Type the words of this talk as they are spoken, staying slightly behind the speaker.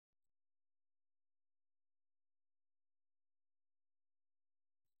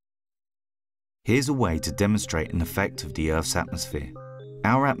Here's a way to demonstrate an effect of the Earth's atmosphere.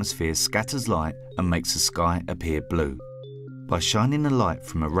 Our atmosphere scatters light and makes the sky appear blue. By shining the light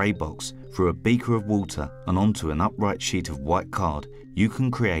from a ray box through a beaker of water and onto an upright sheet of white card, you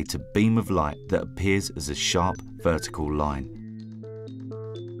can create a beam of light that appears as a sharp vertical line.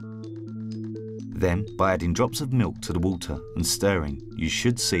 Then, by adding drops of milk to the water and stirring, you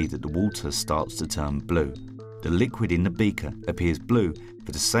should see that the water starts to turn blue. The liquid in the beaker appears blue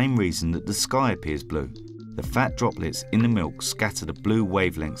for the same reason that the sky appears blue. The fat droplets in the milk scatter the blue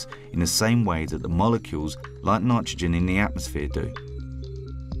wavelengths in the same way that the molecules like nitrogen in the atmosphere do.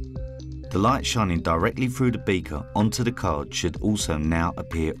 The light shining directly through the beaker onto the card should also now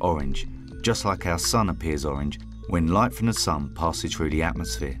appear orange, just like our sun appears orange when light from the sun passes through the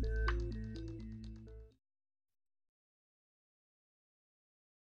atmosphere.